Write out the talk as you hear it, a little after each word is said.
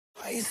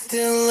Are you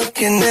still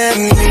looking at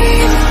me?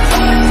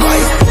 Are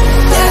you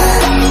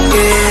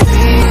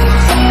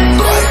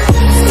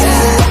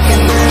still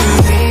looking at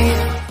me?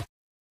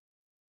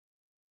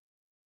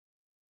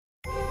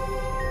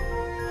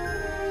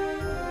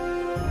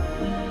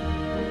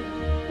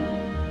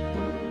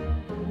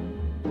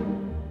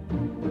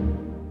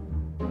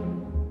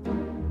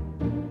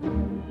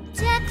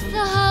 Deck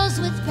the halls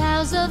with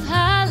boughs of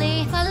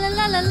holly, fa la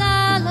la la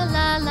la la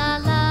la la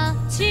la.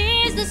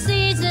 'Tis the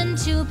season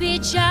to be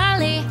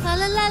jolly, fa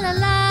la la la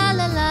la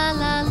la la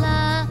la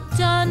la.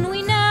 Don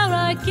we now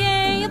our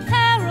gay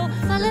apparel,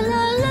 fa la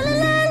la la la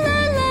la la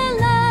la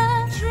la.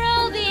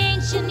 Troll the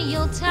ancient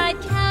Yuletide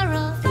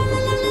carol, fa la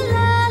la la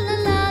la la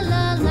la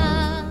la la.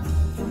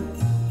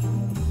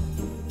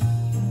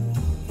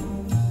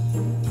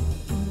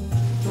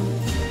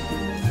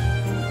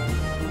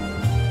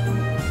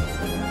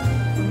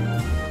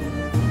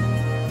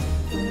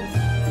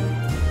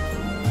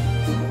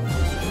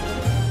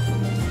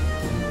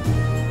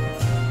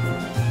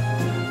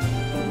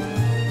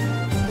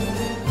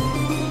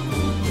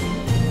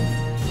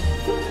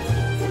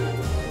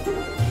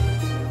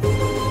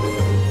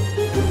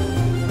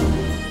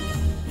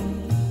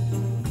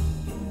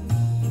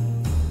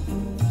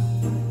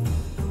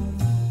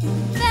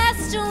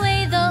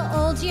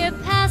 Year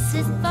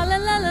passes, fa la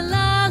la la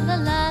la la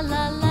la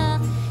la la.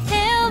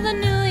 Hail the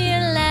new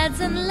year, lads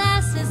and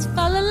lasses,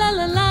 fa la la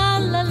la la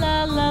la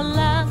la la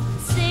la.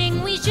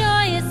 Sing we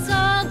joyous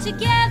all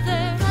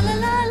together, fa la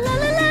la la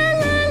la la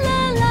la la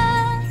la.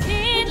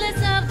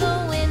 Heedless of the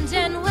wind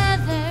and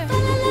weather, fa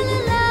la la la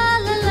la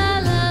la la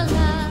la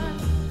la.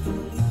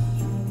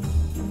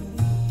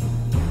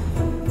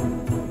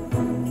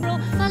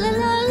 Fa la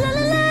la la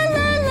la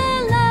la la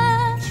la.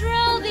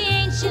 Troll the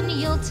ancient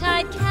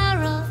Yuletide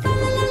carol.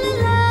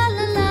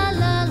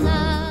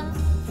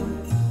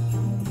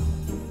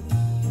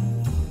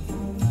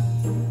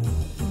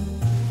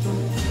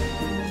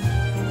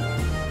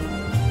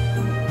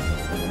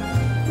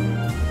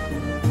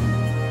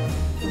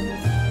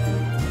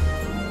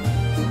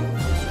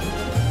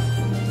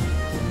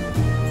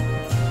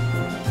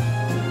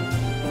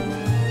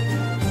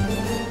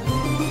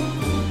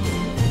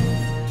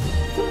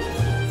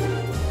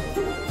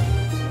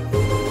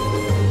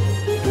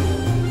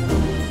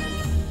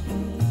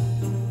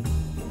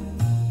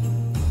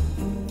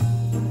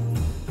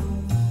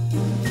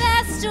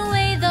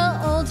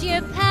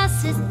 Year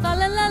passes, fa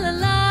la la la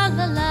la